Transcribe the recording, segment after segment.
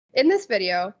In this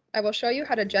video, I will show you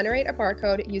how to generate a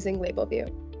barcode using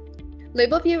LABELVIEW.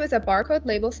 LABELVIEW is a barcode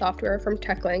label software from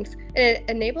TechLinks, and it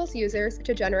enables users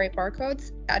to generate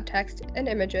barcodes, add text and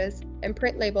images, and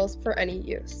print labels for any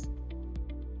use.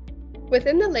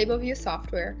 Within the LABELVIEW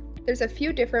software, there's a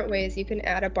few different ways you can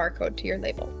add a barcode to your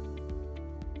label.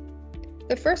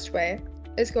 The first way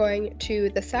is going to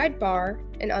the sidebar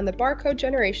and on the Barcode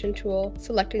Generation tool,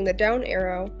 selecting the down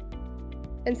arrow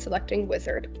and selecting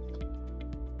Wizard.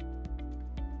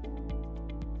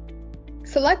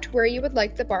 Select where you would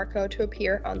like the barcode to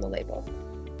appear on the label.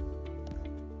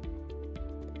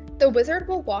 The wizard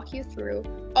will walk you through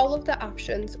all of the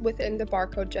options within the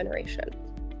barcode generation.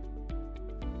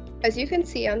 As you can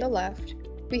see on the left,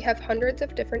 we have hundreds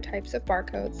of different types of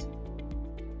barcodes,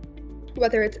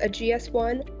 whether it's a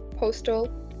GS1, postal,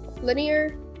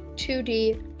 linear,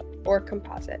 2D, or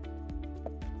composite.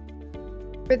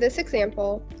 For this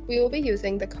example, we will be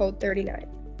using the code 39.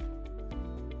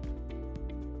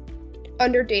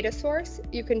 Under data source,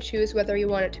 you can choose whether you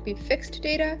want it to be fixed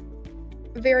data,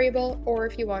 variable, or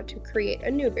if you want to create a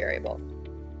new variable.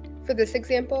 For this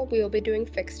example, we will be doing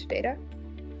fixed data.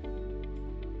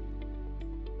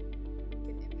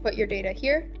 Put your data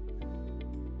here.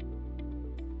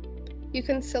 You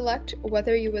can select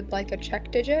whether you would like a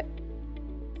check digit,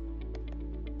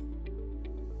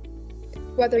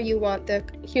 whether you want the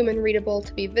human readable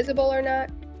to be visible or not,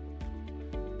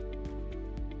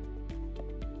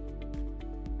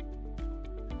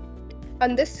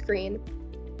 on this screen,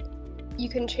 you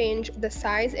can change the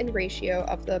size and ratio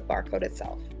of the barcode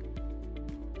itself.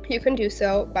 You can do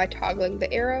so by toggling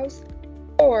the arrows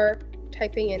or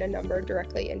typing in a number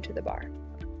directly into the bar.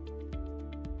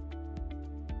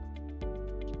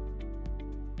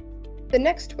 The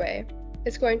next way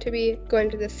is going to be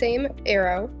going to the same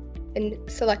arrow and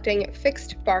selecting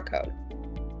Fixed Barcode.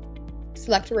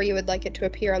 Select where you would like it to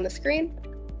appear on the screen.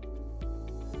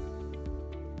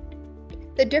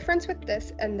 The difference with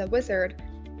this and the wizard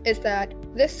is that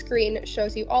this screen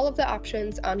shows you all of the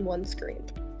options on one screen.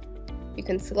 You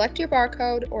can select your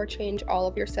barcode or change all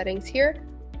of your settings here.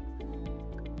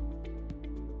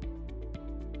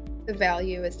 The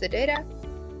value is the data,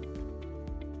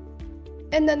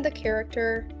 and then the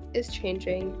character is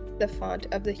changing the font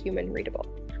of the human readable.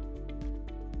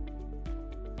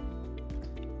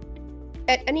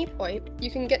 At any point,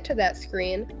 you can get to that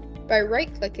screen by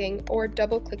right-clicking or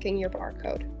double-clicking your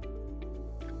barcode.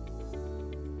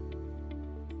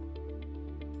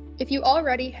 If you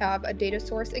already have a data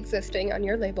source existing on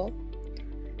your label,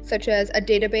 such as a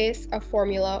database, a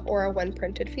formula, or a when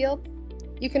printed field,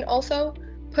 you can also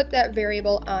put that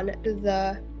variable on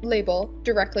the label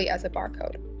directly as a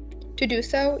barcode. To do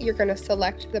so, you're going to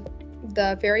select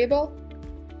the variable,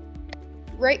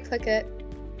 right-click it,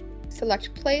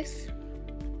 select Place,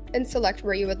 and select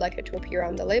where you would like it to appear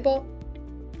on the label,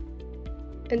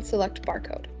 and select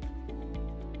Barcode.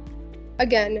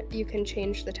 Again, you can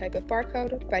change the type of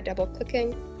barcode by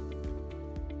double-clicking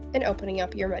and opening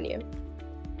up your menu.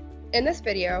 In this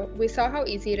video, we saw how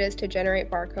easy it is to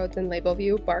generate barcodes in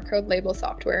LABELVIEW barcode label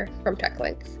software from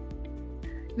TechLinks.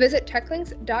 Visit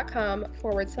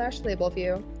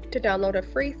techlinks.com/LABELVIEW to download a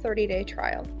free 30-day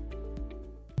trial.